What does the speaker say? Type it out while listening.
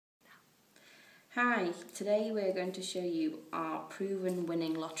Hi, today we're going to show you our proven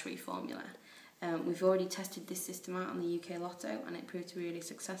winning lottery formula. We've already tested this system out on the UK Lotto and it proved to be really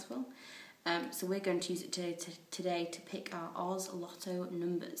successful. So we're going to use it today to pick our Oz Lotto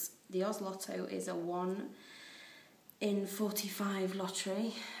numbers. The Oz Lotto is a 1 in 45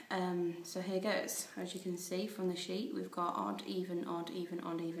 lottery. So here goes. As you can see from the sheet, we've got odd, even, odd, even,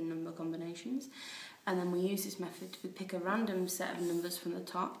 odd, even number combinations. And then we use this method, we pick a random set of numbers from the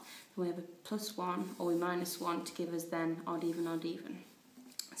top, and we have a +1 or we -1 to give us then odd, even, odd, even.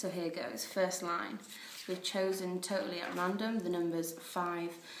 So here goes, first line. We've chosen totally at random the numbers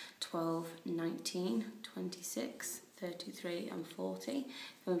 5, 12, 19, 26, 33 and 40.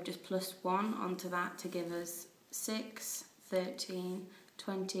 And we've just +1 onto that to give us 6, 13,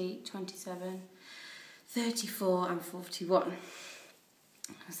 20, 27, 34 and 41.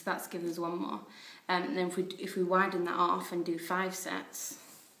 So that's given us one more. And then if we widen that off and do 5 sets,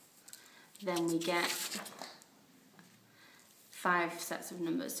 then we get 5 sets of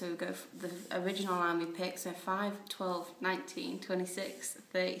numbers. So we go for the original line we picked, so 5, 12, 19, 26,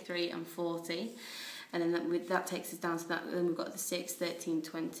 33 and 40. And then that takes us down to that. Then we've got the 6, 13,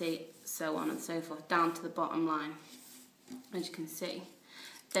 20, so on and so forth, down to the bottom line, as you can see.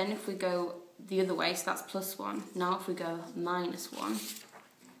 Then if we go the other way, so that's +1. Now if we go -1,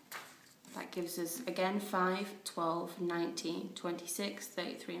 that gives us, again, 5, 12, 19, 26,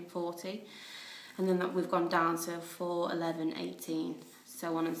 33 and 40. And then we've gone down to 4, 11, 18,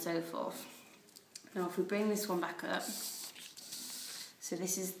 so on and so forth. Now if we bring this one back up, so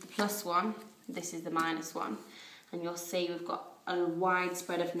this is the +1, this is the -1. And you'll see we've got a wide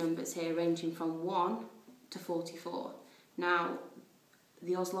spread of numbers here ranging from 1 to 44. Now,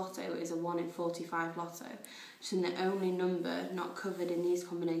 the Oz Lotto is a 1 in 45 lotto, so the only number not covered in these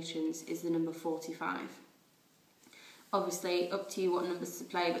combinations is the number 45. Obviously, up to you what numbers to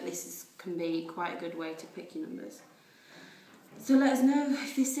play, but this can be quite a good way to pick your numbers. So let us know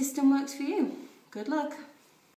if this system works for you. Good luck!